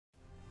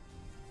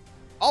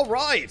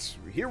Alright,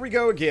 here we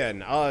go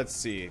again. Let's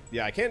see.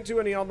 Yeah, I can't do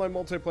any online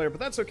multiplayer,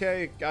 but that's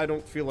okay. I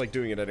don't feel like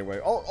doing it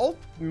anyway.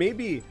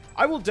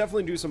 I will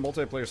definitely do some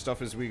multiplayer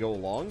stuff as we go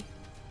along.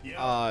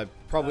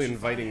 Probably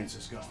inviting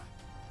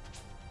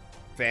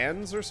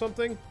fans or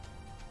something.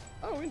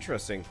 Oh,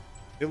 interesting.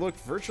 They look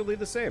virtually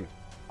the same.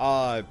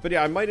 But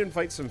yeah, I might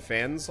invite some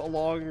fans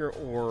along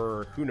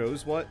or who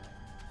knows what.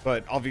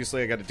 But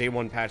obviously I got a day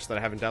one patch that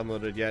I haven't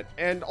downloaded yet.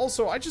 And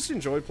also, I just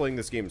enjoy playing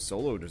this game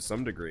solo to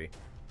some degree.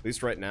 At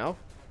least right now.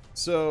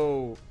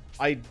 So,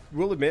 I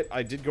will admit,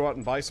 I did go out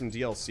and buy some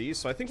DLC,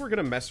 so I think we're going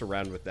to mess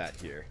around with that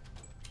here.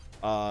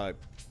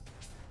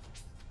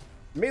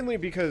 Mainly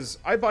because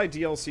I buy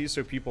DLC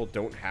so people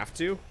don't have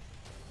to.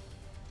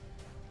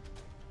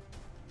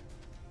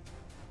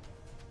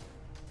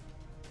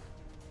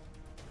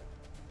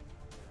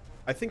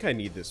 I think I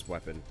need this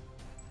weapon.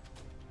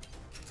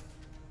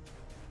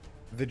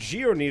 The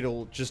Geo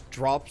Needle just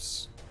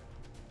drops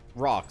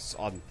rocks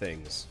on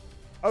things.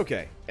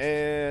 Okay,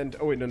 and...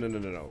 oh, wait,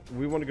 no.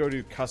 We want to go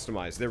to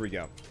customize. There we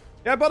go.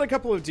 Yeah, I bought a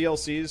couple of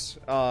DLCs,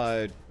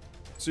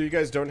 so you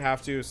guys don't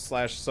have to, /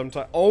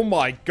 sometime... oh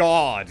my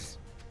god!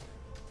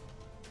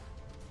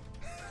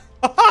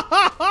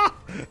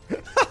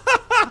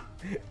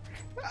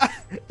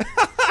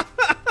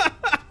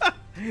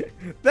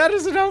 That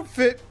is an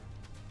outfit!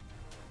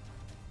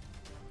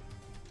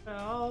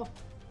 Sal.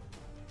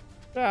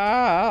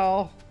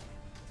 Sal.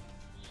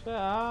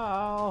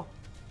 Sal.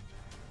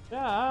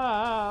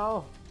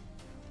 Sal.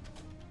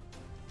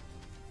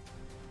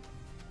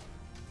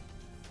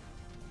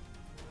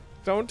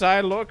 Don't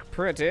I look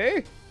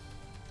pretty?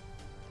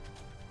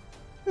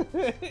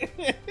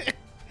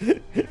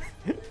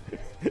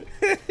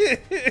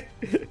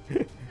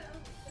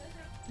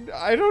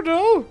 I don't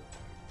know.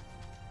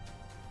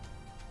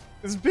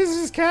 It's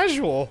business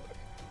casual.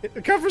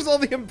 It covers all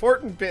the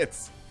important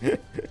bits.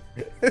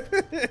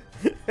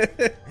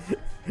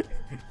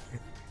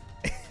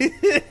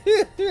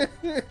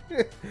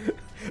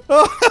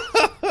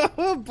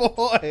 Oh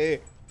boy.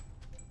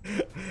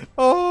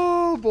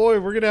 Oh boy,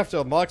 we're gonna have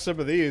to unlock some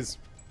of these.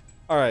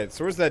 Alright,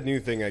 so where's that new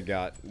thing I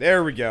got?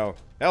 There we go.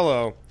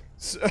 Hello.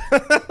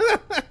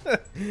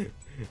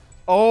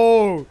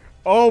 Oh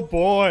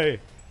boy.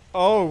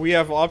 Oh, we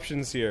have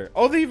options here.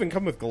 Oh, they even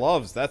come with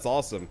gloves. That's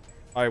awesome.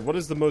 Alright, what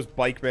is the most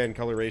bike man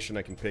coloration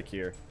I can pick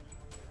here?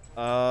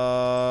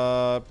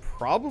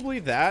 Probably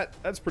that.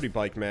 That's pretty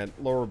bike man.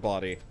 Lower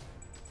body.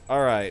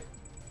 Alright.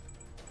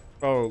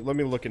 Oh, let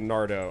me look at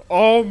Nardo.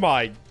 Oh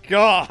my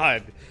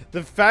god!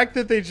 The fact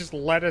that they just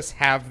let us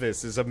have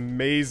this is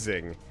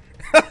amazing.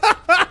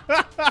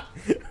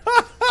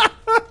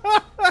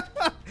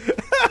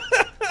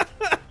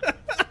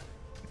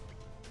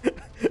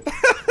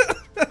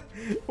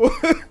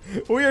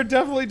 We are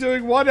definitely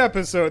doing one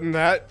episode in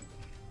that.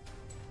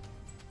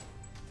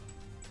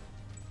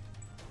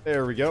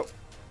 There we go.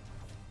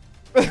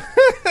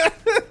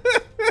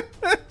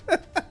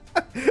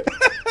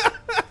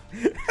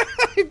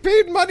 I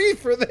paid money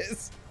for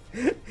this.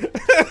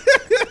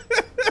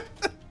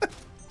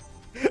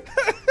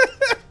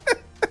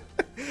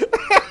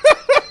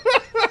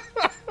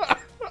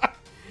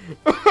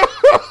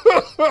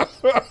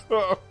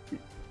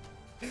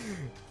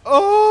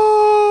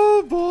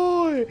 Oh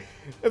boy.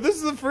 And this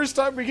is the first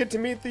time we get to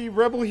meet the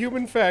Rebel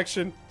Human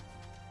faction.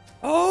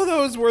 Oh, that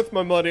was worth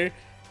my money.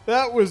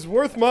 That was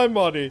worth my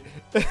money.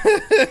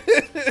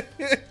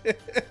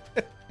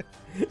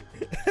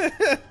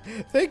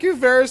 Thank you,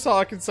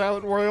 Varishawk and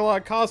Silent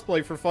Warlock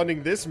Cosplay, for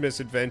funding this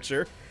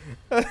misadventure.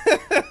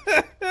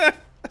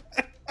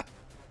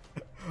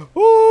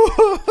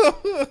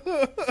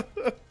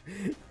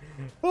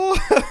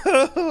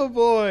 Oh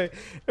boy.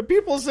 And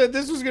people said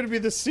this was going to be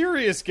the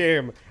serious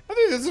game. I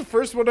think this is the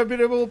first one I've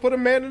been able to put a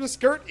man in a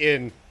skirt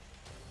in.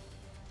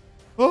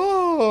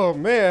 Oh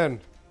man.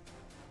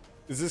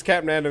 Is this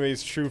Captain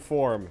Anime's true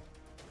form?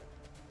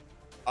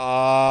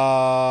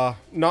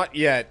 Not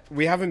yet.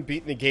 We haven't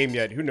beaten the game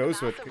yet. Who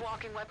knows what... Massive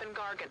walking weapon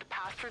Gargant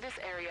passed through this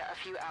area a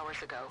few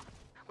hours ago,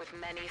 with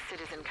many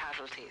citizen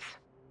casualties.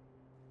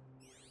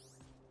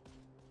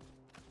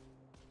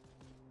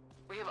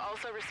 We have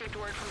also received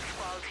word from the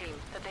Squall team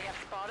that they have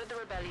spotted the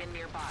rebellion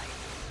nearby.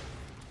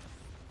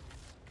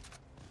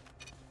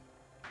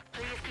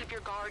 Please keep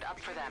your guard up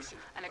for them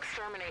and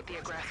exterminate the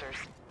aggressors.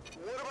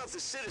 What about the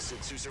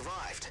citizens who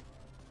survived?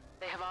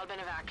 They have all been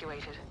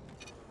evacuated.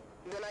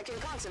 Then I can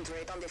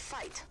concentrate on the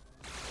fight.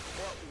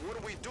 Well, what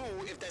do we do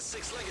if that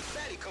six-legged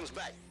fatty comes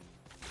back?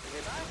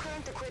 With our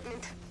current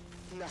equipment,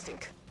 nothing.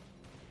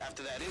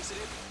 After that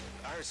incident,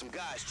 I heard some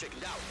guys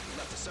chickened out and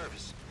left the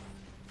service.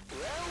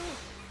 Well,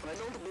 I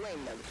don't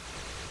blame them.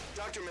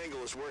 Dr.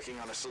 Mangle is working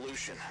on a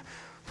solution.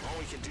 All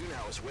we can do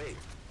now is wait.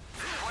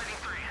 Fighting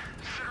 3.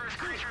 Citrus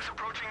creatures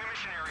approaching the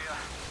mission area.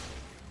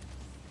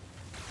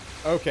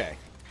 Okay.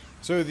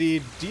 So the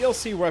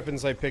DLC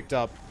weapons I picked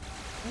up,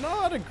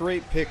 not a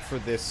great pick for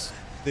this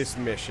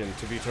mission,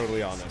 to be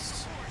totally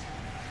honest.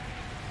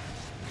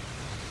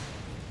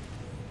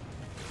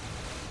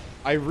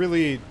 I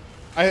like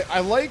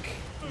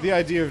the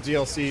idea of the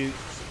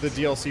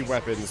DLC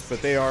weapons,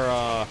 but they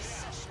are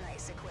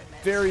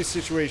very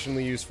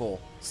situationally useful.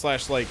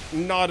 Slash, like,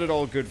 not at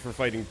all good for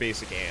fighting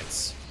basic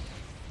ants.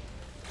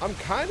 I'm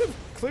kind of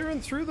clearing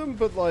through them,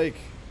 but, like...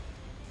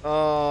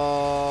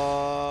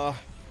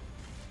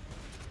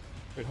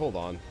 Wait, hold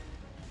on.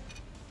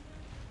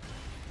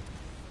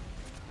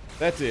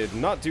 That did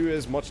not do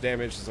as much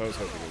damage as I was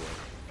hoping it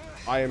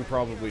would. I am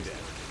probably dead.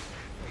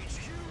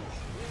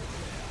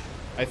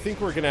 I think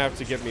we're gonna have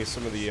to get me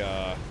some of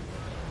the,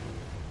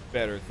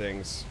 better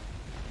things.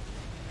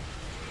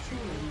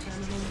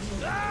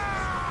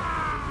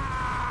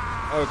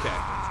 Okay.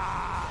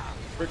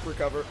 Quick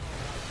recover.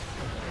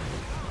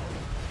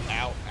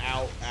 Ow,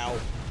 ow, ow.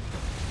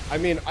 I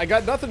mean, I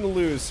got nothing to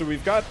lose, so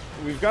we've got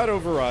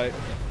overdrive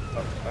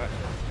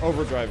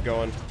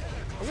going.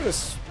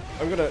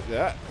 I'm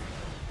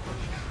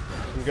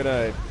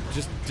gonna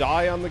just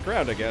die on the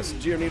ground, I guess.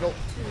 Geoneedle.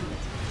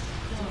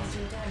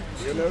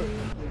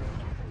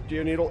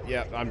 Geoneedle.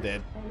 Yeah, I'm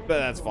dead. But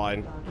that's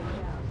fine.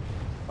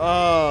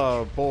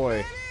 Oh,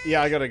 boy.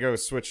 Yeah, I gotta go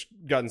switch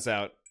guns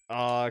out.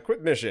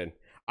 Quick mission.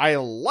 I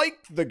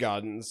like the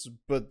guns,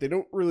 but they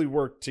don't really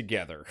work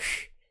together.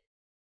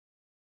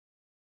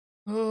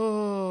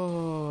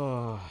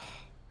 Oh.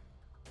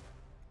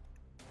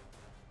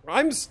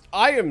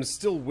 I am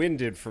still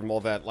winded from all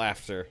that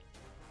laughter.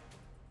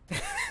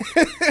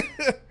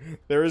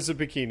 There is a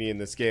bikini in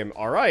this game.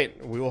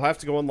 Alright, we will have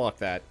to go unlock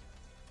that.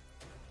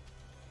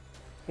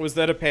 Was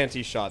that a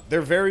panty shot?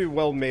 There very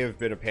well may have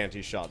been a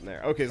panty shot in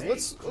there. Okay, so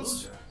let's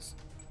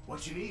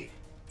What you need?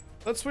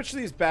 let's switch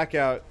these back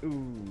out.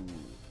 Ooh.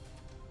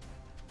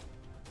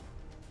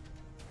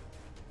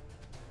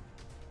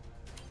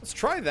 Let's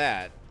try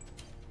that.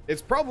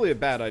 It's probably a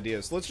bad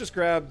idea, so let's just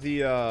grab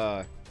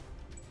the,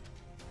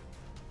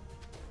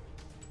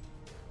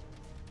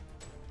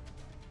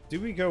 do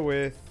we go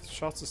with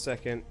shots a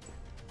second?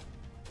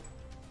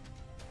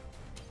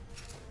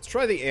 Let's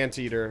try the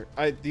anteater.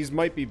 These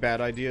might be bad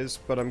ideas,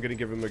 but I'm gonna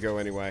give them a go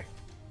anyway.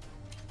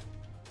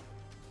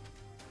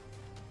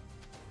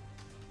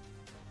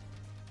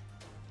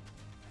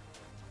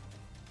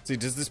 See,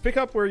 does this pick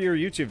up where your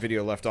YouTube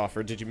video left off,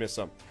 or did you miss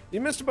some?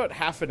 You missed about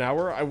half an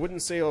hour. I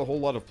wouldn't say a whole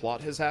lot of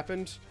plot has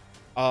happened,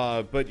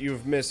 but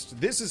you've missed...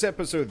 This is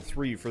episode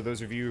 3, for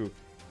those of you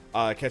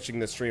catching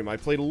this stream. I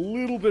played a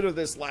little bit of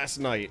this last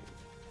night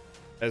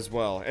as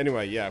well.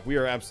 Anyway, yeah, we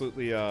are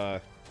absolutely...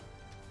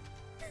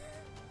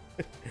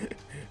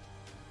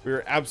 we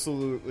are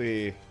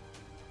absolutely...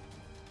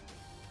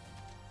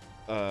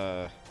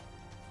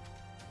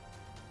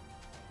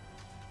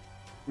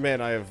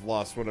 Man, I have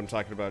lost what I'm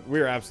talking about. We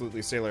are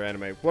absolutely Sailor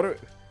Anime.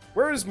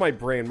 Where is my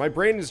brain? My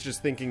brain is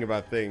just thinking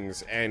about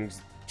things and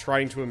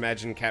trying to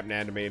imagine Captain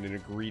Anime in an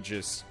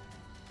egregious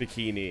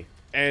bikini.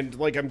 And,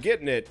 like, I'm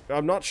getting it.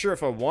 I'm not sure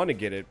if I want to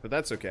get it, but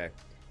that's okay.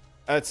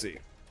 Let's see.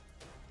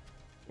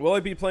 Will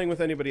I be playing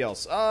with anybody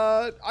else?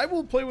 I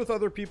will play with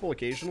other people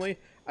occasionally.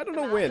 I don't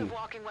know when. A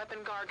walking weapon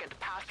Gargant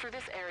passed through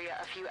this area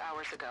a few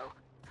hours ago,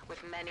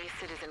 with many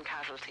citizen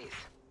casualties.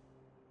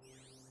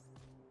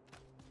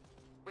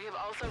 We have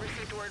also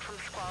received word from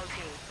Squall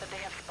Team that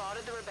they have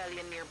spotted the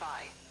rebellion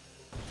nearby.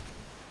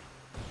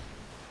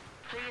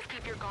 Please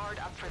keep your guard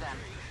up for them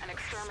and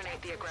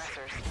exterminate the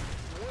aggressors.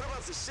 What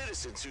about the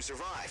citizens who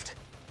survived?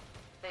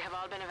 They have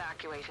all been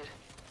evacuated.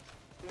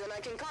 Then I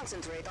can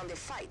concentrate on the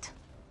fight.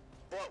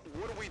 But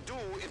what do we do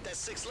if that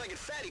six-legged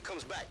fatty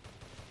comes back?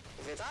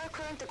 With our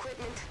current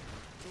equipment,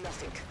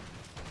 nothing.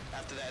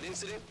 After that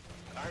incident,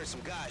 I heard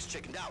some guys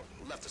chickened out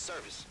who left the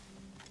service.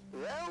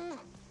 Well,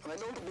 I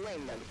don't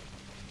blame them.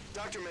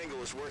 Dr.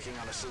 Mangle is working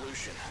on a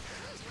solution.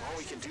 All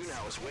we can do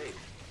now is wait.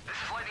 This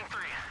is Lightning 3.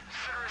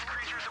 Citrus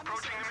creatures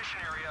approaching the mission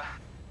area.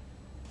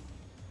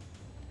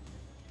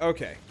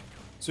 Okay.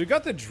 So we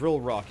got the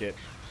drill rocket.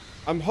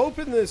 I'm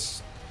hoping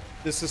this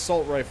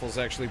assault rifle is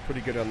actually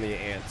pretty good on the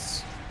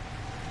ants.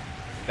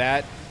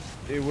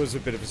 It was a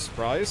bit of a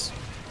surprise.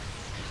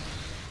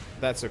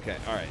 That's okay.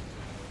 Alright.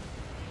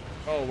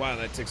 Oh, wow,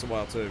 that takes a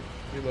while to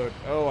reload.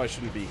 Oh, I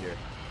shouldn't be here.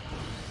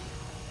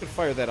 I'm gonna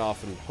fire that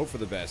off and hope for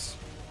the best.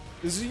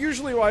 This is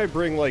usually why I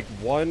bring, like,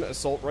 one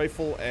assault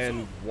rifle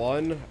and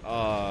one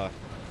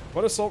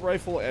assault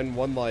rifle and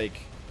one, like,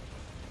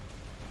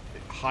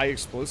 high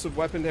explosive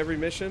weapon to every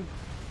mission.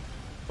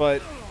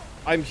 But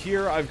I'm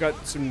here, I've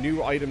got some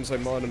new items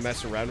I'm gonna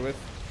mess around with,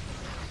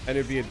 and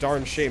it'd be a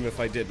darn shame if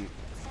I didn't.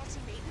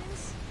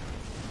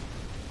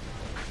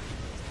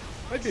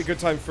 Might be a good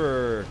time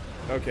for...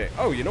 Okay.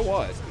 Oh, you know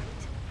what?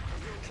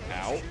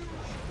 Ow.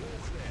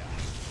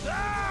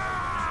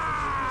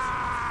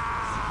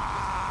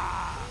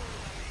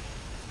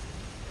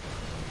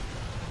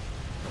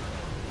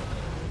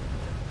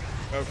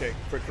 Okay,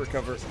 quick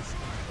recover.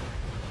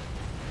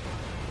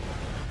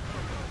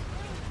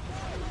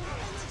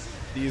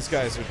 These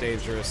guys are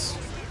dangerous.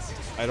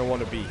 I don't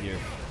want to be here.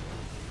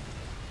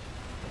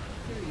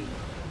 3, 2,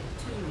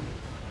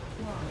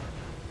 1.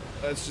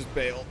 Let's just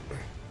bail.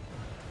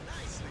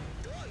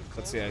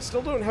 Let's see, I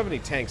still don't have any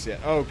tanks yet.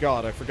 Oh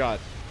god, I forgot.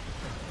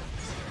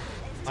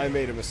 I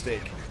made a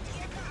mistake.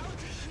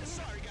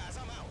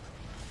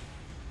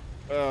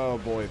 Oh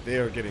boy, they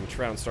are getting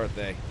trounced, aren't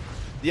they?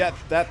 Yeah,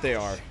 that they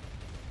are.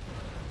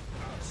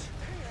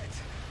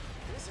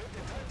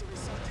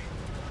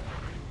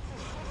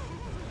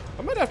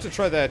 I might have to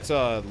try that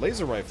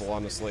laser rifle,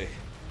 honestly.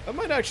 That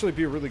might actually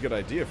be a really good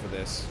idea for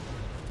this.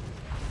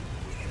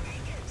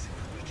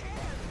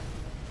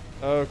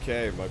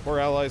 Okay, my poor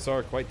allies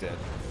are quite dead.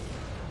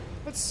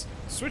 Let's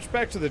switch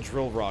back to the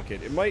drill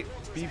rocket. It might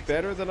be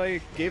better than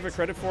I gave it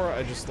credit for.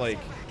 I just, like,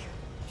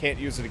 can't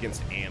use it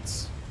against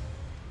ants.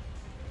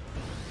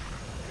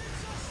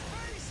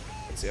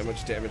 Let's see how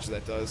much damage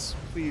that does.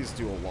 Please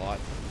do a lot.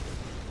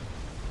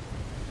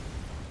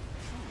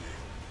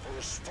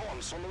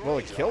 Well,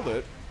 it killed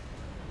it.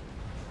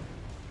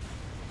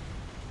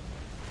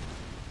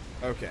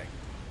 Okay.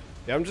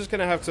 Yeah, I'm just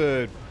gonna have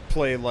to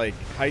play, like,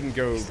 hide and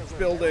go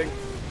building.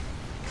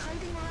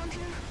 Hiding around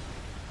here?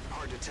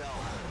 Hard to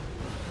tell.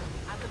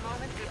 At the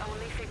moment, the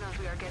only signals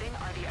we are getting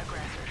are the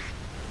aggressors.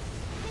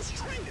 Those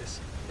traitors!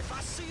 If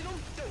I see them,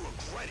 they'll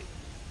regret it.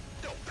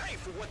 They'll pay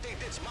for what they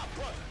did to my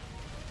brother.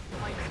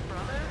 Mike's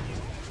brother?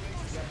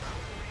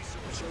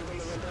 Killed in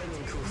the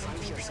rebellion coup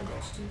 5 years ago.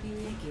 To be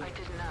naked. I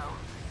didn't know.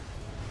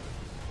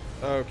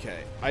 Okay,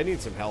 I need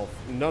some health.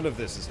 None of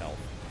this is health.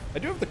 I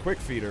do have the quick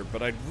feeder,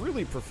 but I'd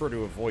really prefer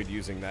to avoid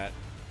using that.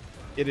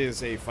 It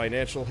is a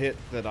financial hit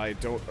that I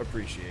don't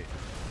appreciate.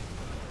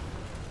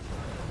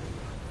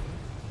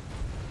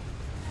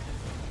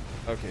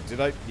 Okay,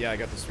 did I? Yeah, I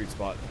got the sweet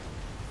spot.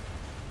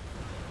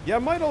 Yeah, I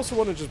might also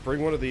want to just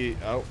bring one of the...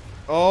 Oh,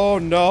 oh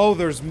no,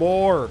 there's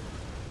more!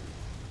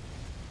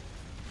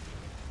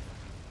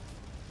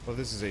 Well,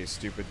 this is a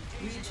stupid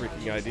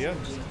freaking idea.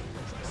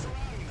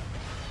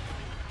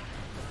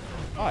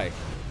 Hi.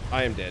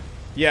 I am dead.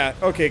 Yeah,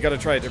 okay, gotta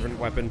try a different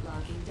weapon.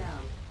 Locking down.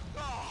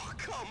 Oh,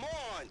 come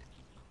on!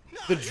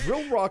 The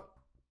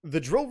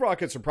drill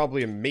rockets are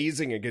probably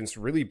amazing against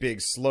really big,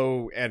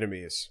 slow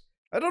enemies.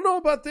 I don't know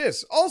about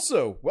this.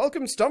 Also,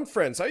 welcome Stump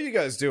Friends. How you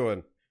guys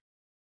doing?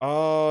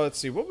 Let's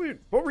see. What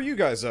were you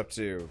guys up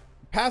to?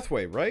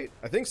 Pathway, right?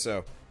 I think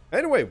so.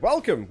 Anyway,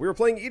 welcome. We were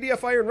playing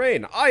EDF Iron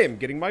Rain. I am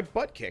getting my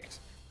butt kicked.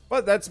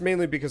 But that's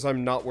mainly because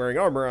I'm not wearing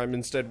armor. I'm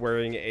instead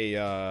wearing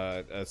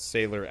a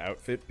sailor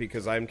outfit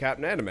because I'm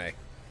Captain Anime.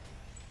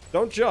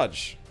 Don't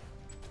judge.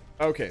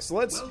 Okay, so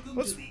let's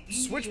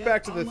switch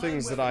back to the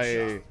things that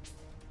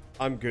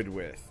I'm good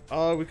with.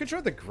 We could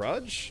try the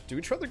Grudge. Do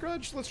we try the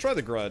Grudge? Let's try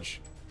the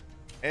Grudge.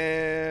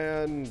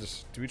 And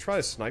do we try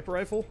a sniper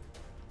rifle?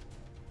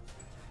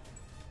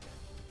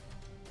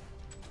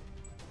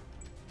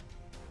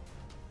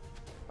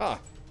 Ah,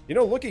 you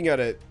know, looking at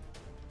it,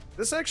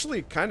 this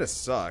actually kind of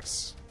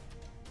sucks.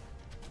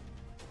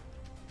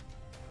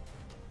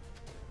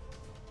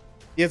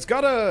 Yeah, it's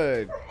got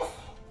a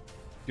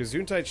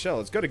Gesundheit shell.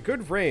 It's got a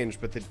good range,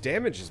 but the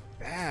damage is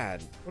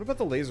bad. What about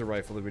the laser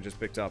rifle that we just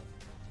picked up?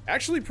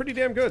 Actually, pretty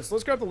damn good. So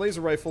let's grab the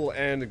laser rifle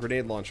and the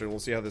grenade launcher, and we'll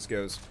see how this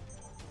goes.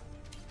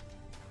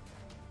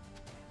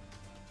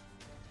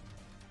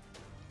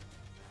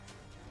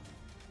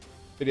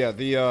 But yeah, I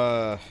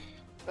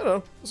don't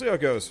know. We'll see how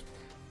it goes.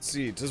 Let's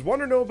see. Does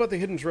Wonder know about the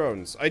hidden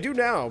drones? I do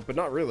now, but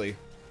not really.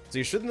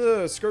 See, shouldn't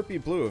the skirt be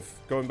blue if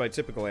going by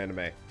typical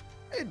anime?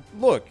 Hey,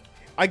 look.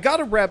 I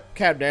gotta rep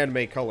Captain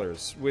Anime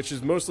colors, which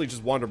is mostly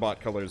just Wanderbot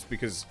colors,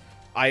 because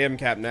I am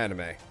Captain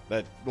Anime.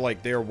 That,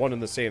 like, they are one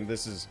and the same.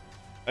 This is...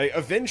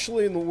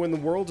 eventually, when the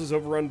world is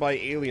overrun by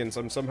aliens,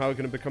 I'm somehow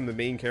gonna become the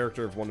main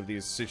character of one of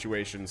these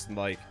situations, and,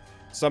 like,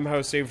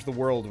 somehow save the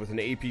world with an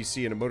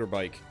APC and a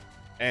motorbike,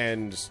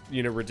 and,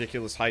 you know,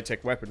 ridiculous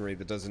high-tech weaponry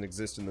that doesn't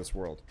exist in this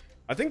world.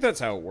 I think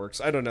that's how it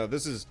works. I don't know.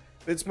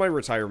 It's my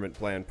retirement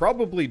plan.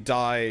 Probably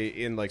die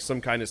in, like,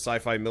 some kind of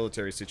sci-fi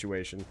military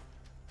situation.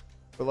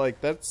 But,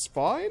 like, that's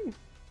fine?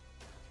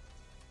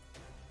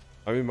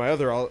 I mean, my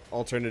other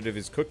alternative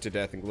is cooked to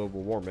death in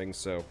global warming,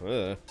 so,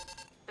 The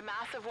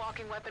massive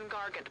walking weapon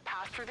Gargant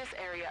passed through this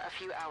area a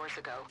few hours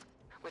ago,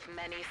 with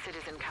many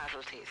citizen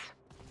casualties.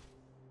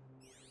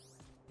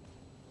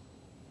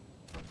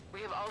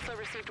 We have also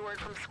received word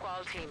from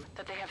Squall Team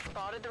that they have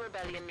spotted the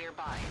rebellion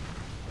nearby.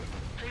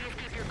 Please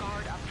keep your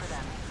guard up for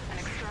them and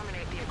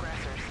exterminate the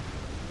aggressors.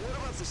 What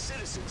about the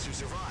citizens who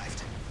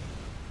survived?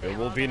 There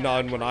will be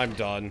none when I'm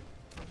done.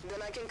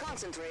 Then I can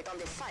concentrate on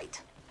the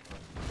fight.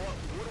 But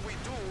what do we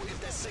do if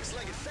that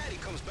six-legged fatty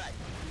comes back?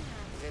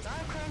 With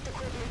our current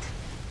equipment,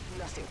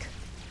 nothing.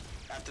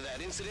 After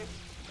that incident,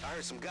 I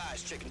heard some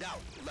guys chickened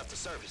out and left the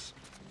service.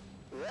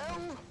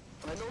 Well,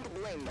 I don't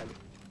blame them.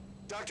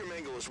 Dr.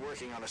 Mangle is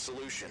working on a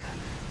solution.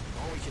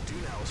 All we can do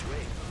now is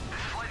wait.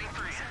 This is Lighting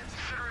 3.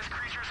 Citrus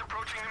creatures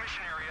approaching the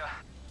mission area.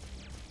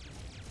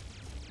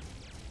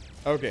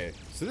 Okay,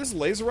 so this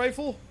laser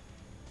rifle,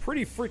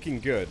 pretty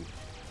freaking good.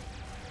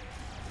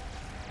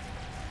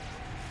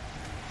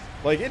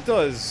 Like, it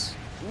does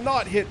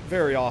not hit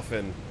very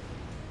often,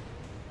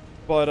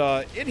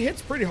 but it hits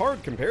pretty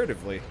hard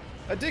comparatively.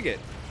 I dig it.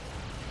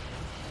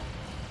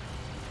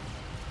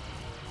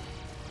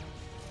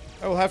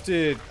 I will have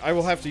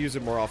to use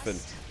it more often.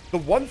 The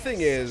one thing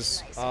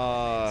is,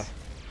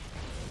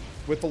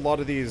 with a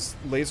lot of these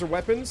laser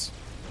weapons,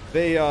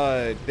 they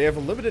have a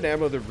limited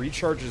ammo that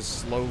recharges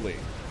slowly,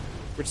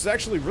 which is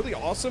actually really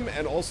awesome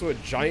and also a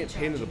giant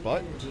pain in the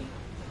butt.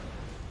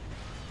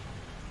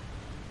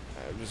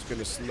 I'm just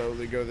gonna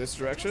slowly go this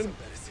direction.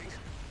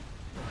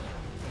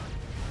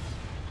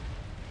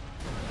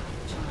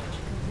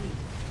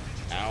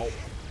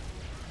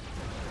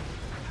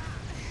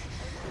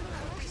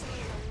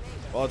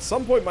 Well, at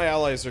some point my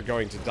allies are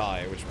going to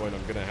die, at which point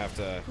I'm gonna have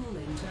to...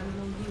 Cooling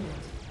terminal unit.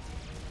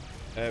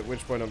 At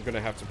which point I'm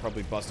gonna have to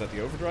probably bust out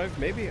the overdrive,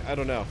 maybe? I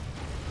don't know.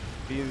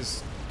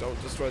 Please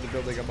don't destroy the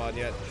building I'm on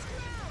yet.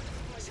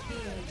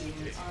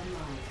 Bayonets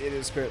online. It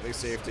is currently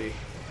safety.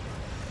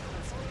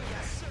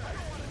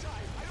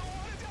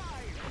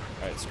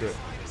 Alright, screw it.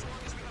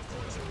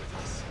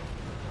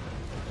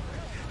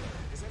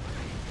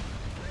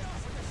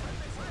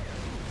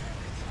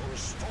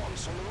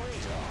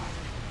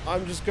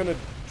 I'm just gonna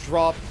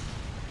drop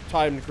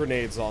timed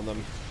grenades on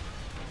them.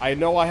 I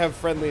know I have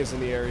friendlies in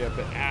the area,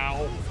 but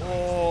ow.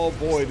 Oh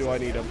boy, do I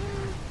need them.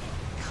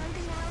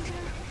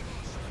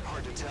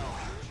 Hard to tell.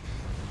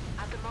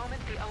 At the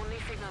moment, the only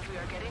signals we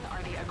are getting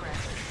are the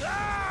aggressors.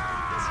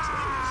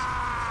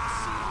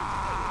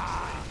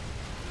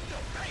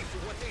 They'll pay for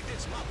what they did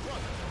to my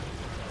brother.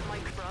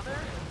 Mike's brother?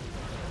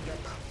 Yep.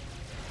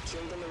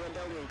 Killed in the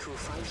rebellion coup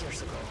 5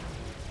 years ago.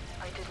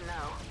 I didn't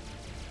know.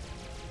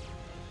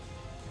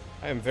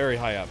 I am very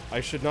high up. I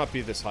should not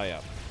be this high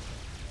up.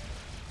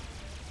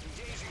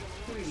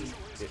 3,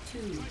 2,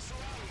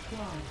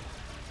 1.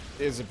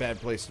 It is a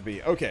bad place to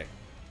be. Okay.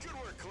 Good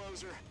work,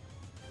 closer.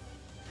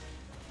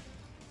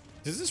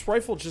 Does this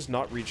rifle just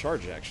not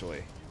recharge,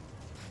 actually?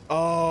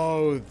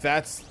 Oh,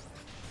 that's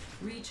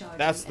Recharging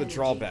the energy.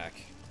 drawback.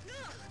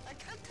 I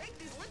can't take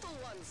these little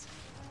ones.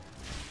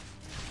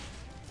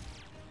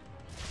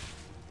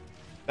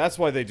 That's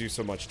why they do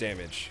so much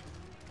damage,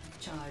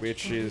 Charge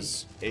which complete.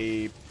 is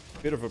a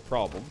bit of a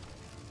problem.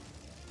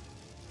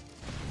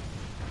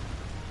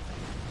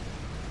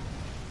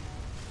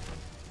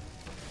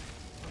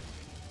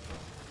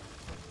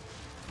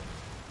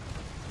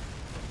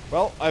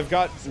 Well, I've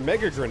got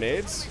mega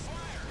grenades.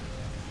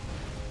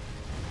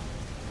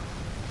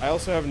 I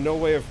also have no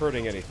way of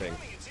hurting anything.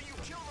 Until you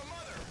kill the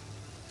mother.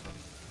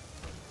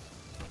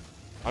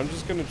 I'm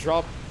just gonna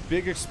drop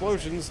big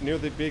explosions near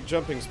the big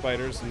jumping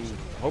spiders and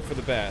hope for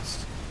the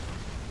best.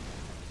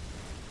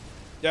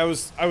 Yeah, I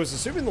was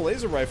assuming the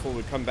laser rifle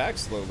would come back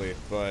slowly,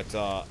 but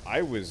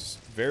I was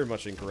very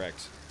much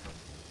incorrect.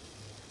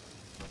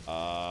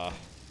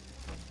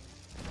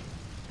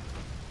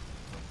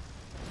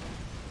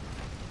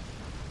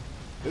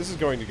 This is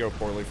going to go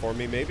poorly for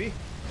me, maybe. If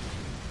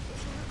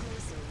you look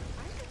closer,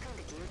 aren't they kind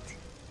of cute?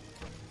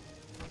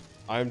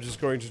 I'm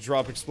just going to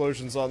drop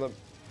explosions on them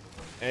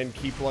and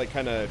keep, like,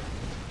 kind of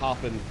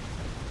popping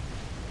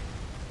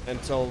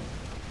until...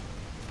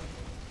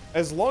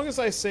 As long as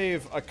I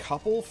save a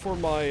couple for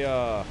my,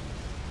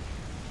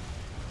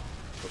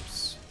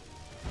 Oops.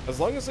 As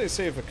long as I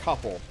save a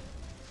couple,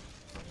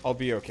 I'll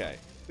be okay.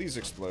 Please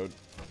explode.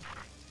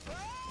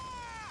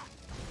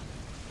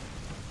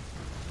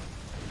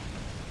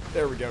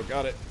 There we go,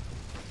 got it.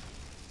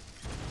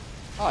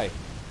 Hi.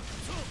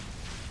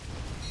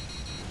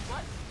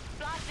 What?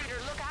 Blast leader,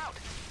 look out!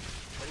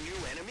 A new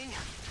enemy?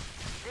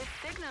 This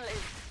signal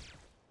is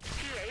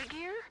TA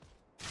gear?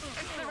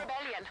 It's the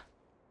rebellion.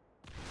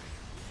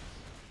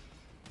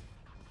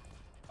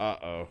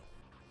 Uh-oh.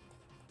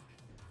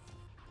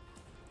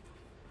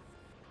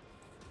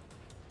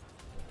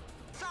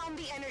 Found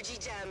the energy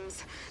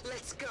gems.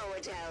 Let's go,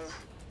 Adele.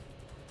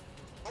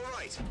 All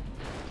right.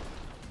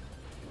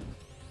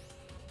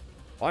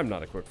 I'm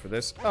not equipped for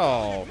this.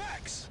 Oh.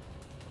 Max.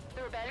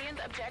 The rebellion's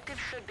objective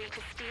should be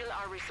to steal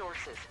our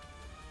resources.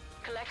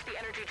 Collect the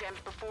energy gems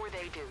before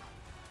they do.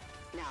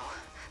 Now,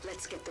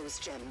 let's get those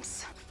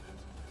gems.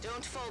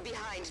 Don't fall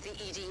behind the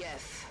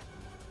EDF.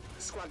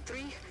 Squad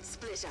 3,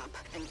 split up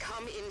and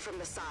come in from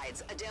the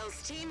sides.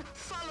 Adele's team,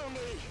 follow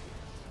me.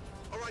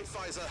 All right,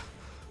 Pfizer.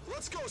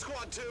 Let's go,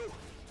 Squad 2.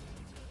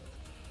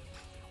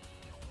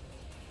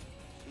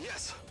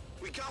 Yes,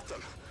 we got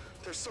them.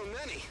 There's so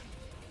many.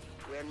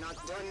 We're not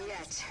done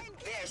yet.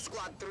 There,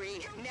 Squad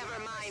 3. Never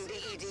mind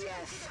the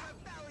EDF.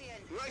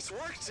 Nice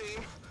work,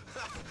 team.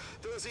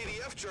 Those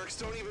EDF jerks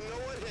don't even know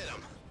what hit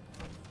them.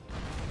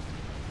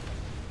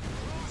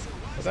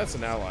 Well, that's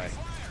an ally.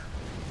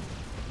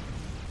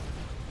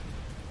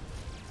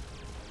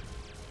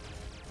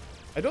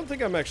 I don't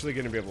think I'm actually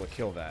going to be able to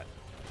kill that.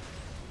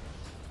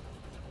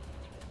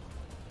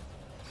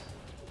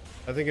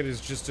 I think it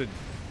is just a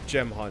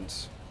gem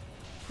hunt.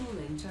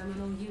 Cooling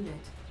terminal unit.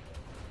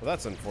 Well,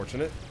 that's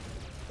unfortunate.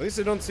 At least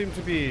they don't seem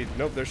to be...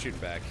 Nope, they're shooting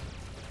back.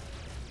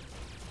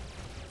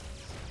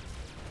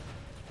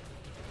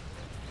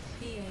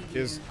 PA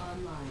Is- gear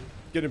online.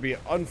 Going to be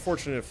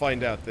unfortunate to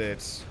find out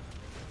that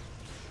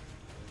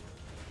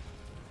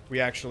we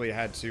actually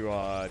had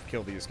to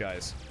kill these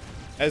guys.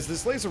 As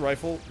this laser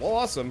rifle, well,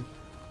 awesome,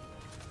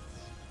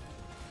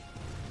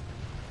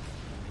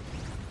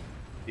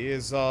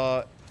 is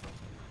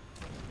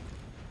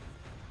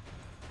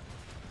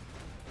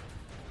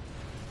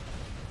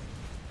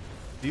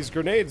these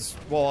grenades,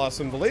 well,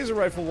 awesome. The laser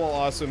rifle, well,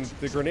 awesome.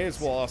 The grenades,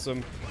 well,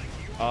 awesome.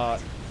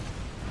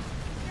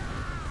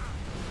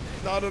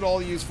 Not at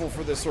all useful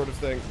for this sort of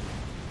thing.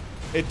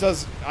 It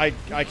does... I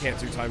can't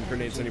do timed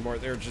grenades anymore.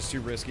 They're just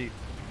too risky.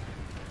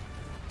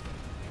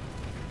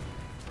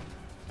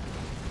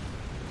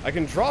 I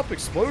can drop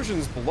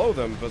explosions below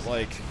them, but,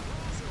 like...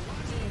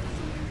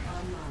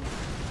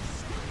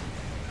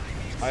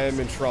 I am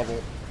in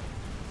trouble.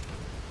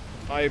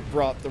 I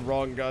brought the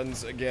wrong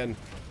guns again.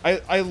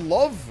 I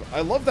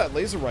love that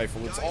laser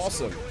rifle. It's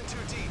awesome. Don't go in too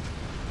deep.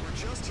 We're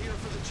just here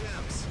for the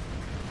gems.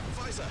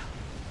 Faiza,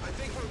 I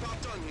think we're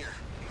about done here.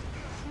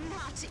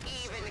 Not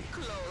even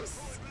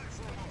close.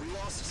 We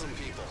lost some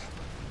people,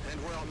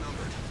 and we're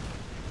outnumbered.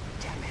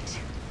 Damn it.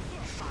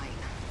 Fine.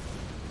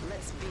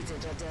 Let's beat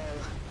it,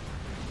 Adele.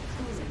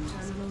 Cooling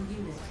terminal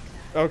unit.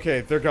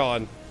 Okay, they're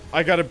gone.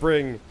 I gotta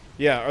bring...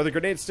 Yeah, are the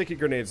grenades sticky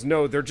grenades?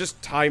 No, they're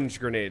just timed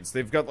grenades.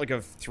 They've got like a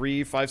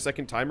 3-5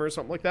 second timer or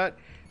something like that.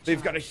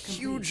 They've got a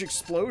huge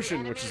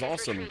explosion, which is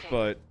awesome,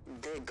 but...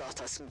 They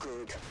got us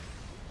good.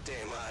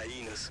 Damn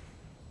hyenas.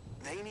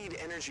 They need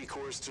energy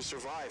cores to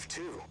survive,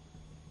 too.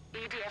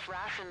 EDF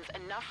rations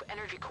enough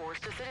energy cores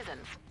to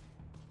citizens.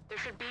 There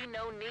should be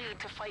no need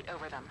to fight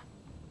over them.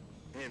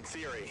 In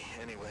theory,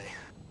 anyway.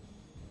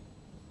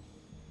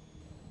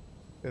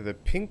 Yeah, the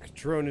pink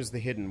drone is the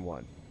hidden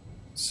one.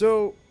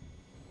 So...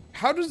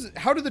 How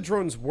do the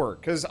drones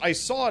work? Because I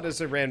saw it as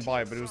I ran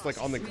by, but it was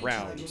like on the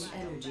ground.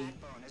 Energy.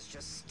 Backbone is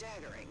just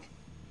staggering.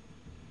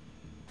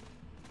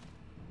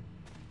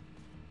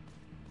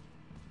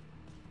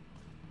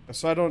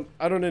 So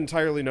I don't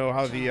entirely know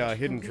how the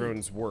hidden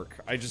drones work.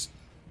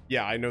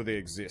 Yeah, I know they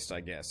exist,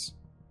 I guess.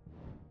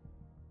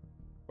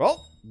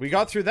 Well, we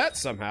got through that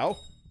somehow.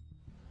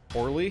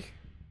 Poorly,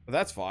 but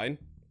that's fine.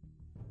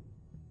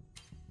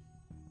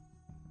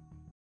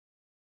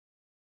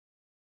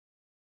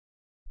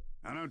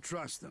 I don't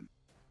trust them.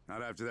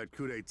 Not after that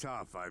coup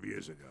d'etat 5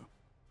 years ago.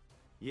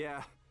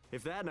 Yeah,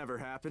 if that never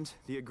happened,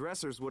 the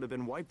aggressors would have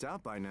been wiped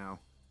out by now.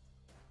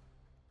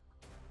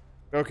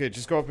 Okay,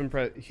 just go up and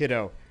hit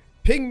O.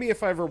 Ping me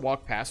if I ever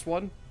walk past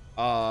one.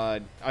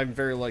 I'm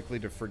very likely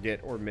to forget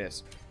or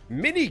miss.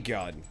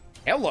 Minigun.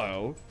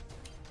 Hello.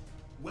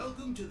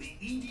 Welcome to the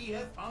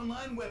EDF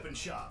online weapon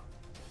shop.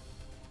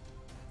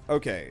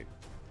 Okay.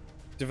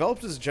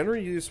 Developed as a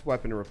general use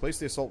weapon to replace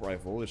the assault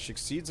rifle, which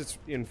exceeds its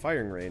in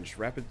firing range.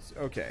 Rapid.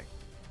 Okay.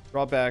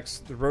 Drawbacks.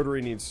 The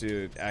rotary needs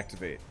to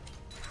activate.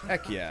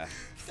 Heck yeah.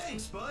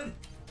 Thanks, bud.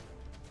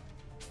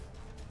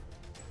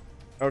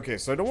 Okay,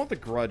 so I don't want the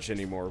Grudge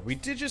anymore. We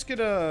did just get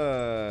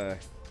a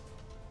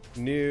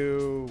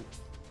new...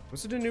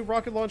 Was it a new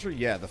rocket launcher?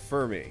 Yeah, the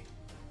Fermi.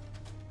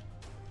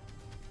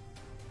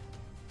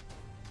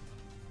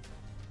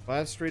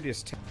 Blast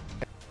radius 10.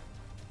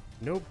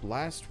 No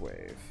blast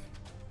wave.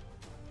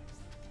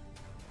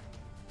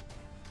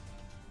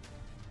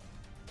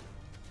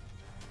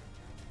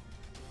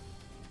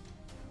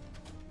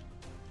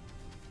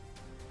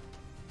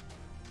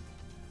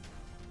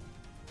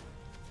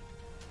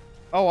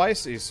 Oh, I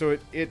see. So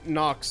it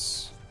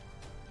knocks...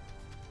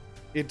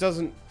 It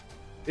doesn't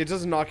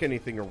knock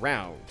anything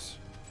around.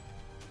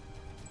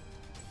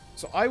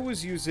 So I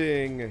was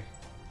using...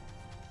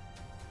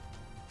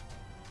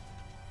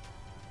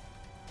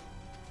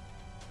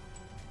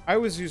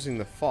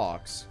 the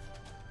Fox.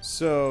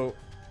 So...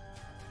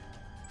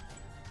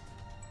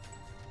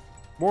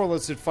 More or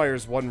less it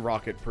fires one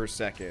rocket per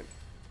second.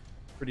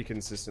 Pretty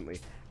consistently.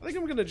 I think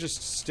I'm gonna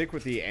just stick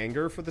with the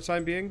Anger for the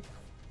time being.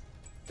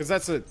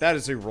 Because that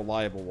is a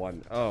reliable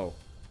one. Oh.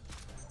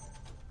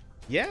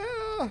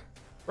 Yeah!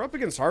 We're up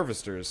against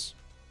Harvesters.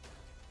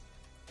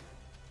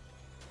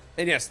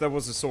 And yes, that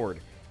was a sword.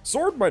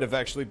 Sword might have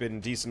actually been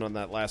decent on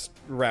that last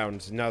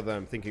round, now that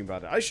I'm thinking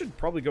about it. I should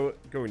probably go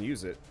and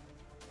use it.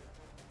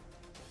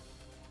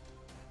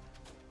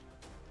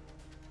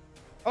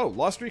 Oh,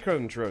 lost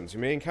recon drones. You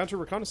may encounter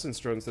reconnaissance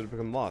drones that have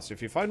become lost.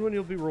 If you find one,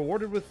 you'll be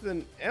rewarded with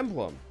an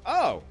emblem.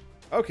 Oh!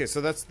 Okay,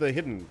 so that's the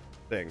hidden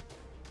thing.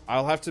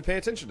 I'll have to pay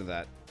attention to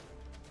that.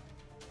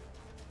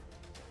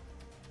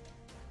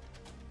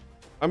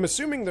 I'm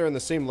assuming they're in the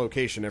same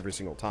location every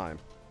single time.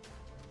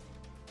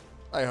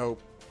 I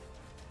hope.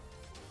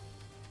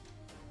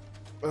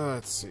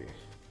 Let's see.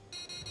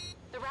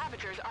 The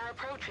Ravagers are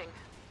approaching.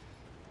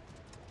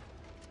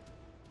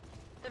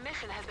 The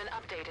mission has been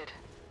updated.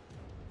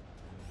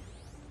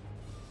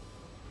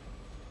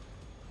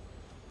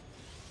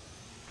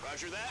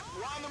 Roger that.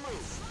 We're on the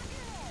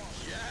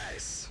move.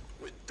 Yes,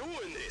 we're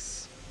doing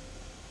this.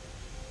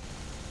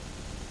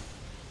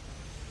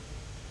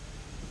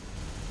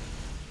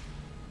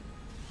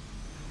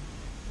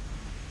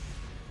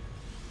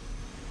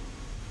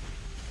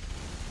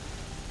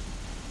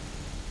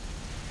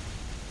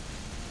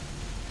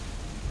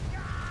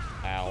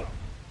 Ow.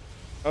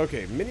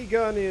 Okay,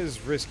 minigun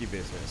is risky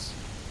business.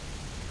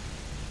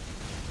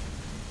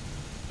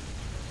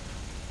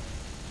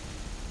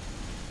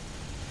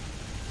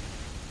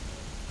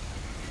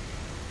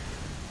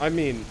 I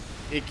mean,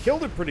 it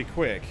killed it pretty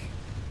quick.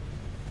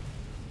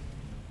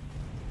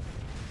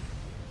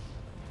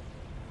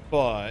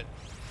 But,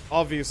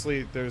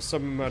 obviously, there's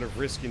some amount of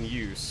risk in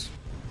use.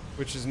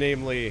 Which is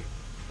namely,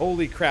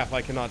 holy crap,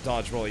 I cannot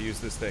dodge while I use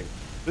this thing.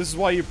 This is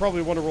why you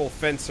probably want to roll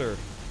Fencer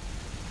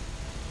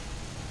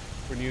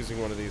when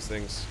using one of these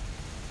things.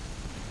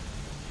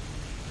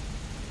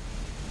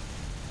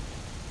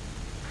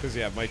 Because,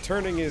 yeah, my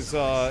turning is,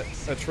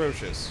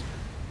 atrocious.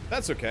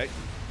 That's okay.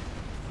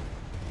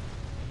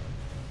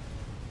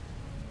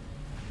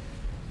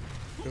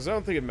 Because I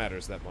don't think it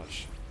matters that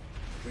much.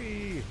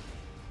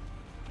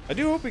 I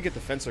do hope we get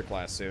the Fencer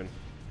class soon.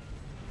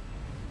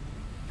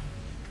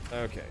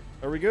 Okay.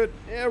 Are we good?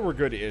 Yeah, we're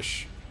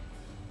good-ish.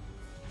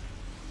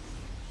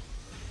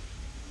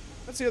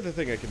 That's the other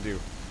thing I can do.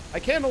 I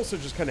can also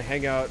just kind of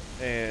hang out,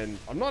 and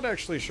I'm not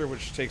actually sure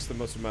which takes the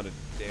most amount of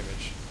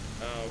damage.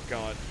 Oh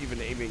god,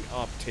 even aiming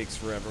up takes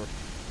forever.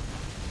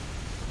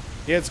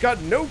 Yeah, it's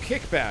got no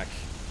kickback.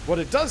 What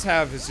it does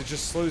have is it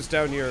just slows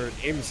down your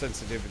aim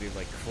sensitivity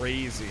like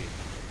crazy.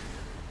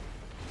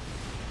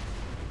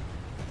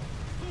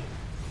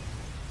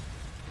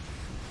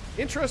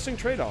 Interesting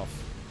trade-off.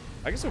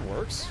 I guess it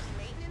works.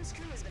 Maintenance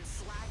crew has been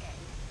slacking.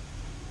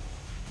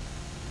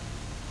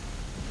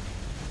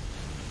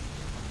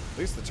 At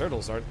least the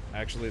turtles aren't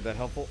actually that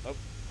helpful. Oh.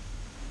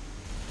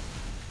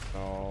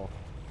 Oh.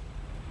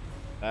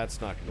 That's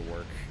not gonna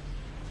work.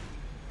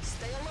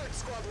 Stay alert,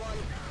 Squad 1.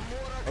 More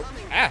are Oh.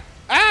 coming. Ah!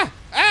 Ah!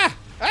 Ah!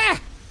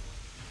 Ah!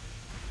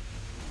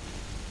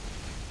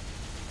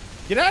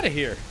 Get out of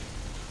here!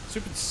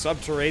 Stupid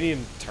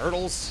subterranean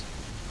turtles.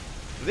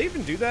 Do they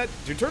even do that?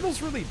 Do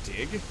turtles really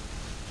dig?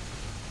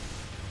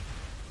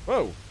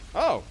 Whoa.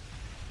 Oh.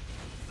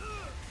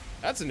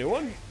 That's a new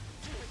one.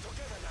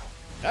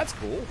 That's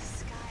cool.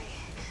 Sky.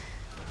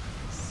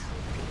 So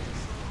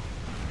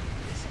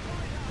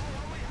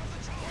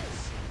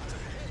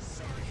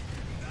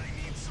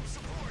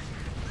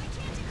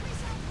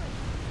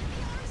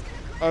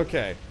beautiful.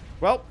 Okay.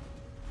 Well,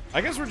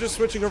 I guess we're just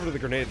switching over to the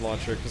grenade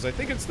launcher because I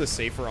think it's the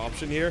safer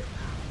option here.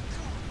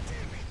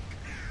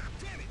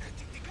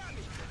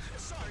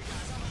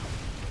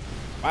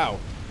 Wow.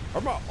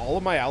 Are all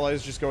of my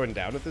allies just going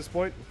down at this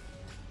point?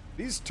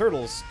 These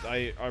turtles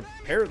are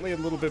apparently a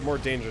little bit more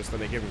dangerous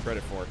than I give them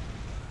credit for.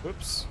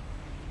 Whoops.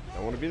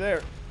 Don't want to be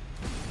there.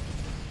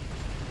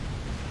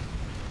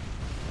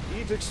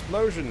 Eat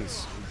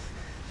explosions.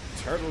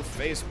 Turtle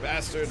face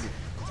bastard.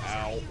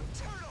 Ow.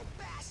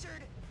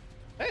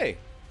 Hey.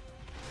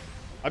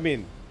 I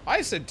mean,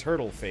 I said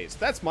turtle face.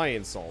 That's my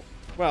insult.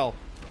 Well,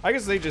 I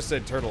guess they just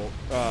said turtle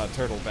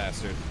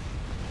bastard.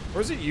 Or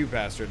is it you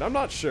bastard? I'm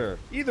not sure.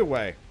 Either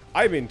way,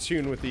 I'm in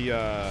tune with the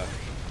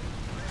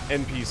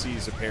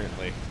NPCs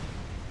apparently.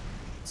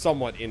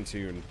 Somewhat in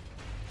tune.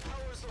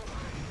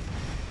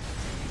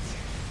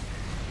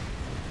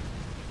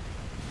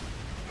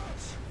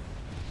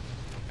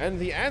 And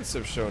the ants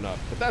have shown up,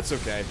 but that's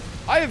okay.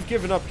 I have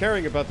given up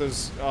caring about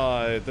those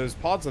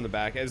pods on the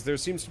back, as there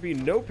seems to be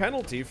no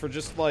penalty for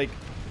just, like,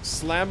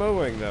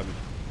 slam-oing them.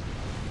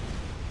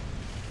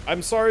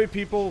 I'm sorry,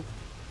 people.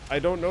 I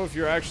don't know if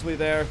you're actually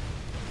there.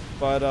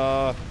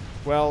 But,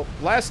 well,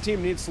 last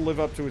team needs to live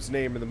up to its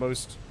name in the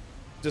most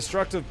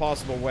destructive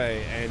possible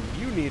way, and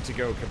you need to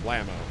go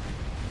kablamo.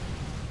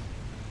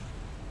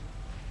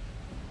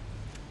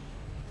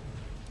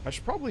 I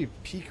should probably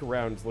peek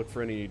around to look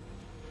for any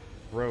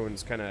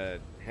drones kind of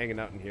hanging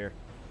out in here.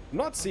 I'm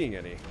not seeing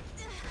any.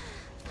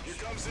 Here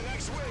comes the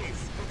next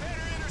wave. Prepare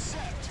to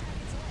intercept.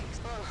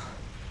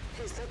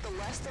 Is that the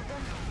last of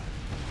them?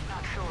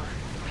 Not sure.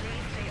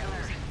 Please stay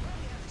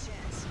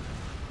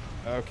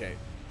alert. Okay.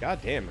 God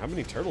damn, how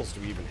many turtles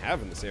do we even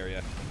have in this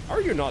area?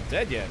 Are you not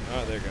dead yet?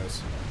 Oh, there goes.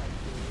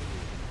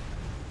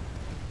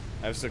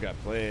 I've still got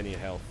plenty of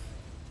health.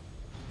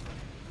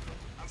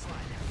 I'm fine.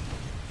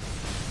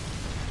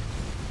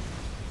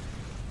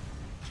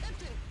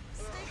 Captain,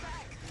 stay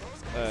back.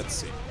 Let's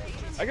see.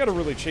 I gotta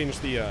really change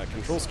the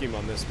control scheme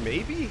on this.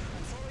 Maybe?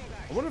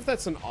 I wonder if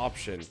that's an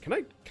option.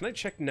 Can I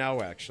check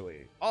now,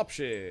 actually?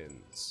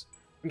 Options.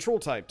 Control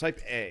type. Type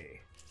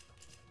A.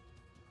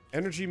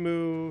 Energy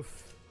move.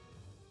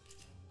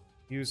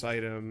 Use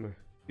item.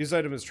 Use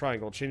item is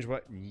triangle. Change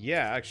what?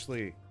 Yeah,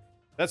 actually.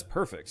 That's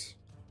perfect.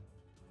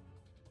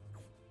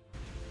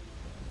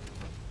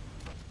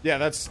 Yeah,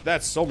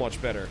 that's so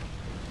much better.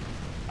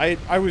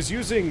 I was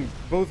using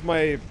both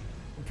my...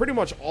 pretty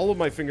much all of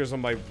my fingers on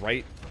my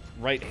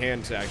right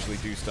hand to actually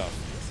do stuff.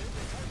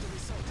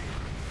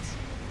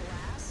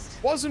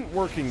 Wasn't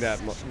working that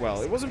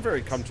well. It wasn't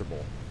very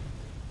comfortable.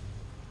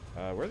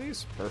 Where are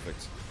these?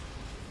 Perfect.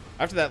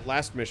 After that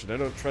last mission, I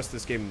don't trust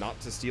this game not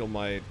to steal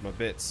my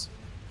bits.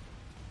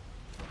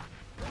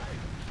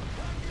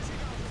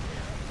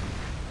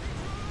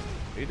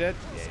 Are you dead?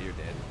 Yeah, you're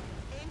dead.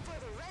 Aim for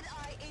the red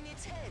eye in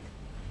its head.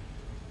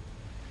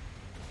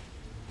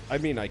 I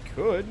mean, I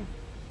could.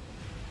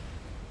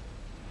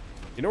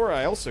 You know where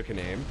I also can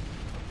aim?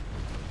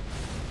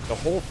 The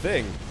whole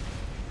thing.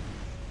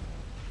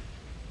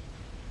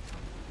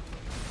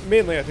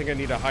 Mainly, I think I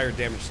need a higher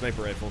damage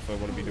sniper rifle if I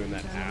want to be doing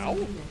that.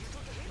 Ow!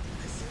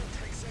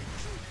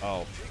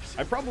 Oh,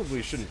 I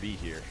probably shouldn't be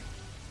here.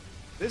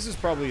 This is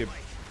probably a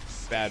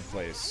bad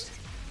place.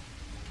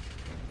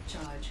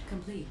 Charge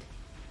complete.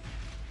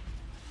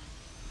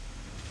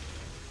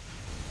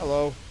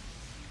 Hello.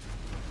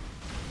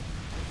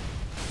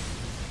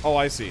 Oh,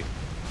 I see.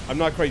 I'm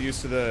not quite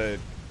used to the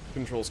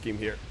control scheme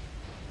here.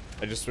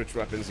 I just switched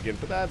weapons again,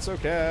 but that's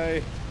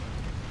okay.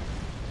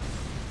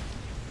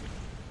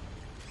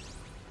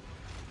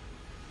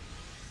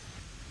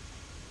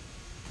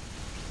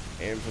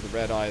 Aim for the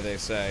red eye, they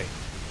say.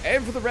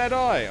 Aim for the red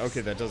eye.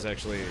 Okay, that does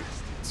actually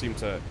seem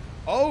to...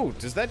 Oh,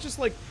 does that just,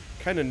 like,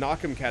 kind of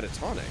knock them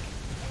catatonic?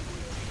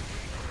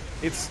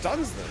 It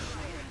stuns them.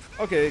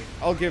 Okay,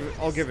 I'll give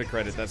it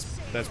credit.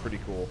 That's pretty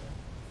cool.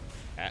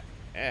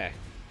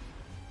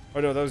 Oh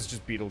no, that was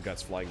just beetle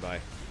guts flying by.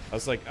 I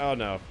was like, oh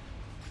no.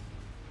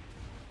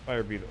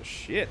 Fire beetle.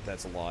 Shit,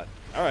 that's a lot.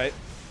 Alright.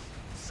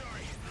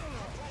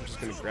 I'm just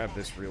gonna grab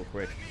this real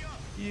quick.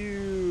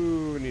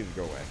 You need to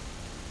go away.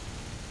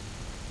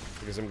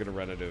 Because I'm gonna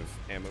run out of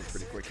ammo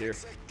pretty quick here.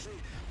 Is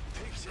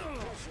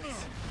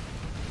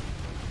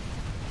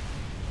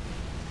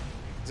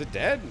it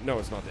dead? No,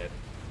 it's not dead.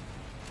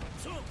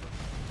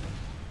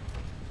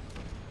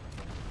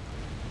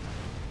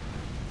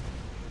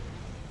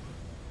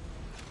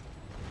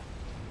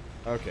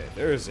 Okay,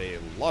 there's a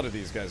lot of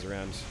these guys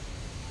around.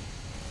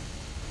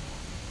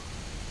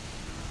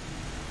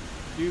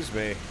 Excuse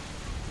me.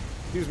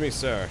 Excuse me,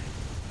 sir.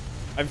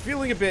 I'm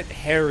feeling a bit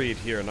harried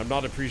here, and I'm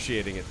not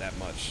appreciating it that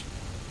much.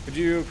 Could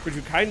you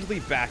kindly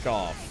back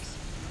off?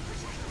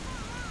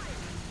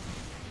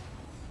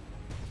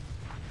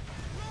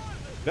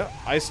 No,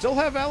 I still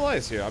have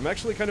allies here. I'm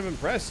actually kind of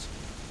impressed.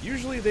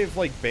 Usually they've,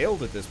 like,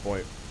 bailed at this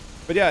point.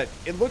 But yeah,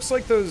 it looks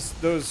like those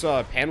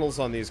panels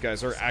on these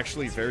guys are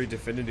actually very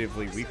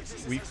definitively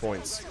weak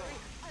points.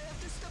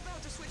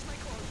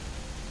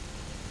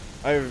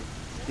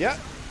 Yeah.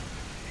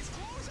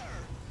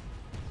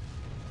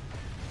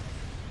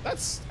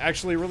 That's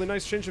actually a really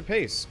nice change of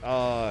pace.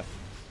 There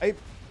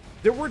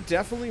were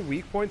definitely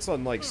weak points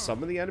on, like,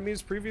 some of the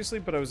enemies previously,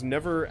 but I was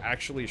never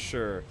actually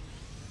sure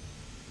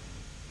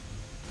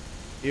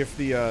if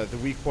the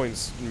weak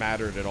points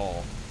mattered at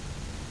all.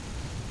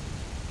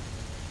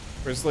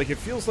 Whereas, like, it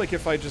feels like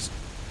if I just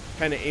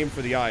kind of aim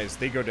for the eyes,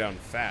 they go down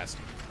fast.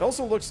 It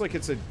also looks like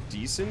it's a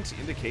decent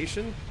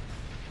indication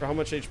for how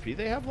much HP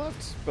they have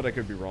left, but I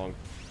could be wrong.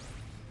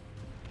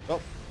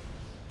 Well,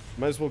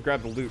 might as well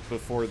grab the loot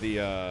before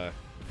the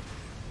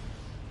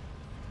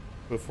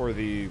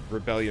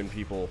rebellion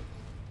people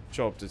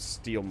show up to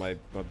steal my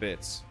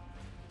bits.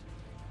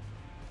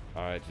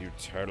 Alright, you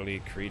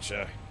turtley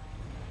creature.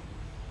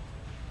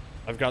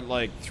 I've got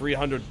like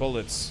 300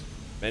 bullets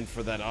meant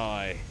for that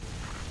eye.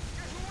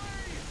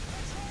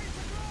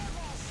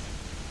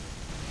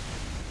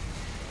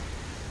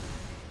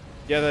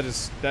 Yeah,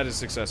 that is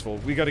successful.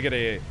 We gotta get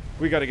a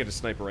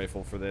sniper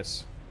rifle for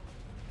this.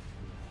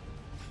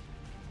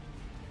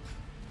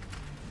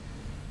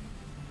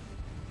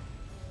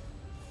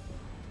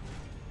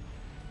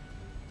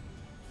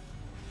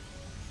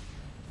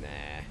 Nah.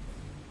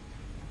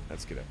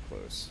 Let's get up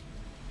close.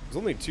 There's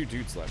only 2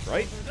 dudes left,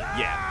 right?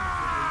 Yeah.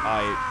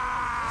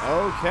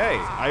 Okay.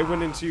 I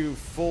went into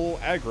full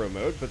aggro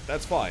mode, but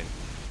that's fine.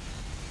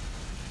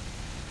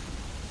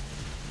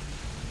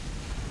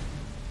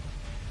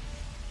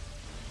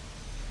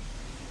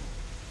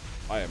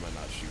 Why am I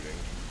not shooting?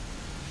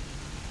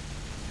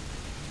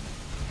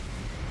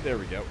 There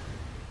we go.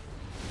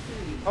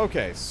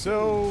 Okay,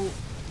 so...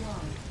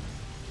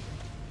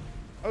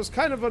 I was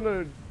kind of on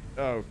a...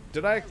 Oh,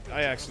 did I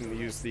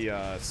accidentally use the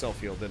cell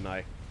field, didn't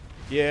I?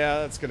 Yeah,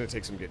 that's gonna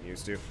take some getting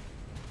used to.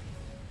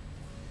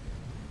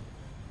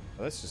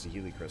 Oh, that's just a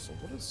Healy crystal.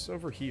 What is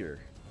over here?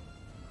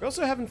 We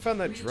also haven't found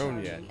that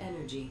drone yet.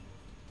 Energy.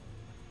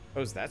 Oh,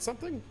 is that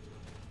something?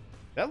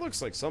 That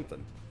looks like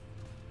something.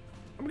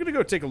 I'm gonna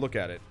go take a look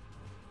at it.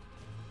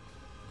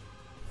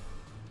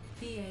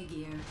 PA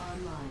gear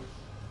online.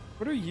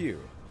 What are you?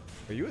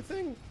 Are you a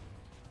thing?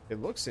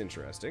 It looks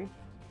interesting.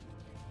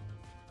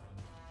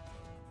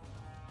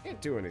 Can't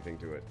do anything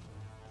to it.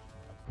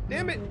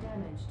 Damn it!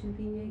 Damage to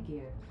PA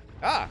gear.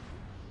 Ah!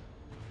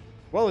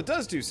 Well, it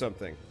does do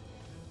something.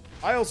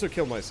 I also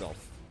kill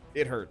myself.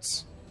 It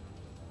hurts.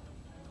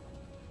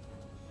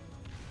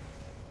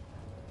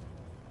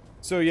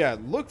 So yeah,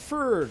 look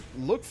for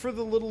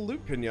the little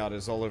loot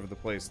pinatas all over the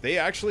place. They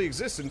actually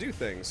exist and do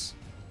things.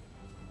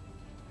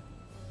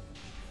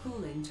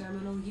 Cooling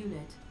terminal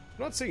unit.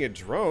 I'm not seeing a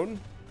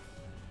drone.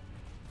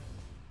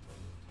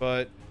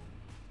 But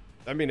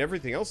I mean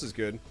everything else is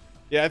good.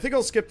 Yeah, I think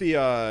I'll skip the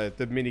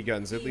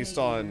miniguns, at least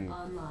on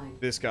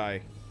this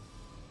guy.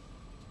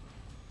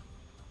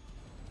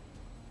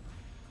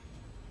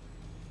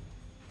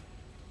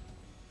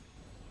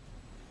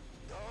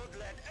 Don't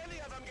let any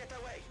of them get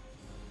away.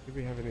 Do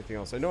we have anything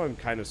else? I know I'm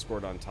kind of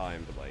scored on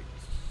time, but like...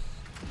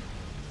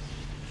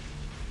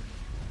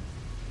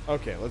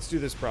 Okay, let's do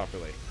this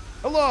properly.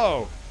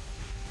 Hello!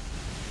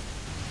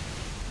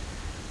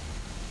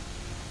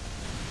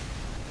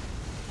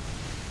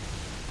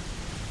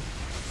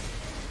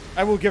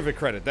 I will give it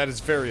credit. That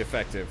is very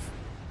effective.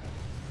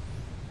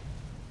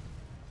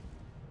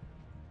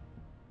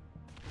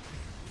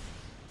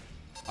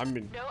 I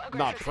mean,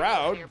 not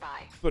proud,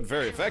 but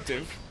very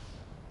effective.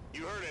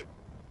 You heard it.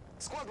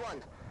 Squad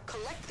 1,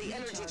 collect the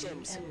energy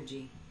gems.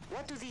 Energy.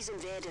 What do these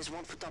invaders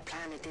want with the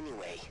planet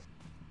anyway?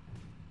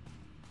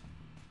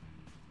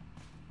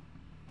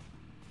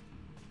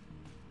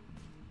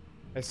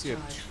 I see a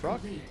Charge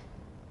truck. complete.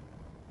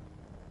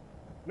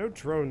 No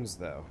drones,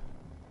 though.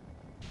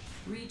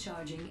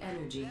 Recharging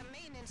energy. The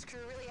maintenance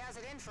crew really has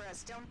it in for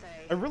us, don't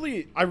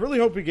they? I really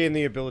hope we gain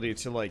the ability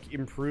to, like,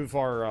 improve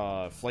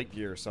our flight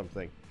gear or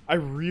something. I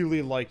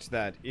really liked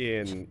that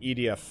in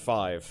EDF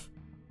 5.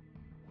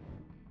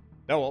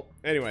 Oh well,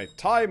 anyway,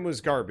 time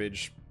was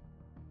garbage.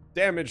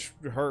 Damage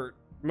hurt.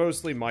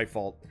 Mostly my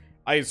fault.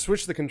 I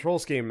switched the control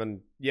scheme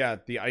and, yeah,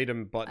 the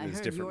item button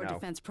is different now. I heard your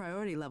defense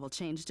priority level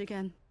changed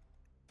again.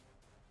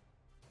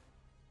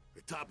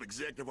 The top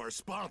exec of our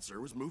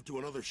sponsor was moved to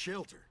another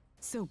shelter.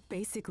 So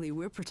basically,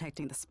 we're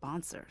protecting the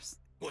sponsors.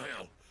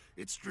 Well,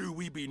 it's true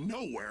we'd be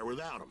nowhere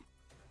without them.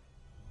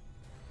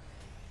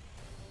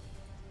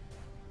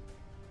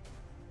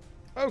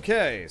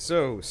 Okay,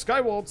 so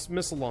Skywalt's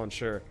missile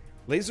launcher,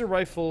 laser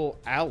rifle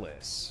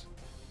Alice,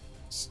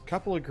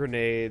 couple of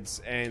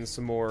grenades, and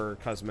some more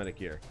cosmetic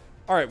gear.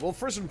 All right, well,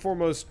 first and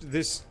foremost,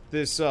 this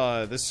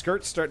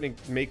skirt's starting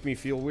to make me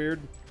feel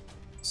weird.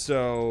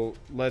 So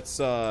let's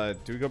do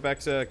we go back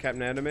to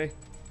Captain Anime?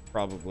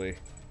 Probably.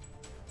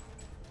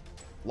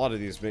 A lot of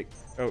these make...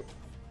 Oh.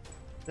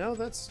 No,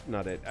 that's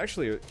not it.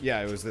 Actually,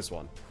 yeah, it was this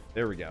one.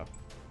 There we go.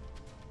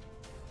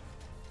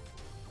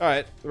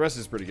 Alright, the rest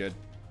is pretty good.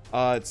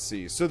 Let's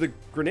see. So the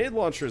grenade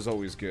launcher is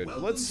always good.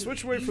 Let's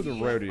switch away from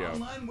the rodeo.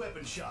 Online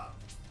weapon shop.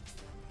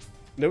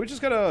 No, we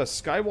just got a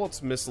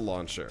Skywalt's missile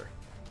launcher.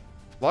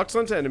 Locks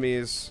onto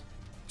enemies.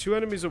 2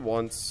 enemies at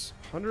once.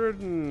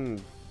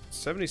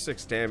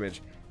 176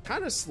 damage.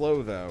 Kind of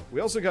slow, though. We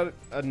also got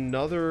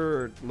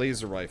another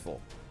laser rifle.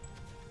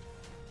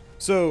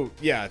 So,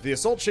 yeah, the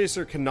Assault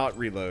Chaser cannot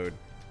reload.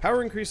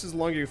 Power increases the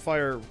longer you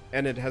fire,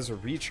 and it has a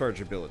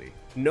recharge ability.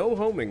 No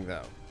homing,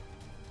 though.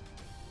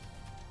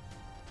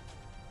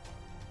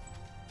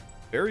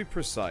 Very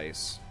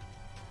precise.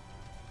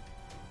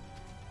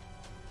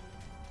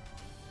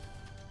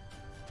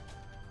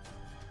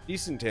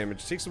 Decent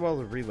damage. Takes a while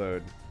to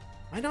reload.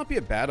 Might not be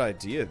a bad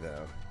idea,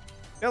 though.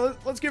 Yeah,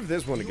 let's give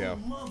this one a go.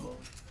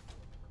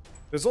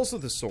 There's also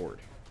the sword.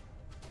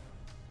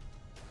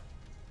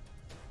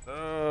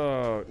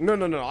 No.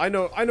 I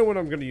know when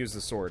I'm gonna use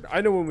the sword.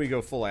 I know when we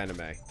go full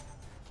anime.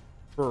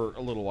 For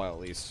a little while, at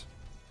least.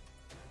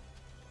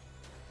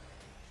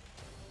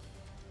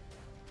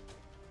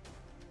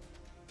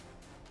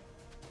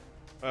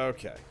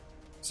 Okay.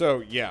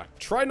 So, yeah.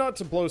 Try not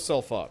to blow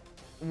self up.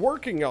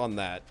 Working on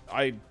that,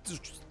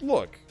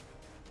 look.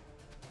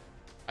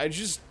 I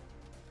just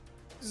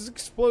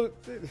explode.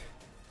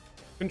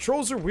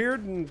 Controls are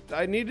weird, and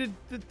I needed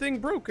the thing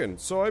broken,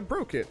 so I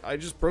broke it. I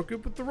just broke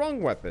it with the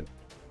wrong weapon.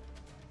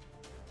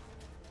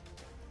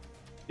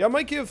 Yeah, I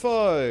might give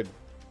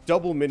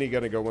double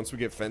minigun a go once we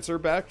get Fencer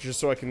back, just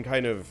so I can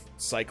kind of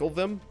cycle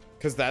them,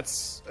 because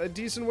that's a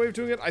decent way of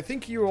doing it. I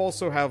think you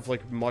also have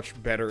like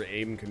much better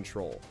aim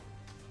control,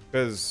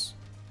 because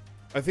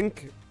I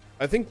think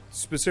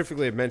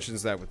specifically it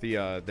mentions that with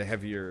the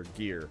heavier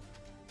gear.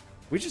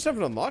 We just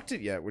haven't unlocked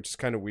it yet, which is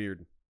kind of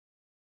weird.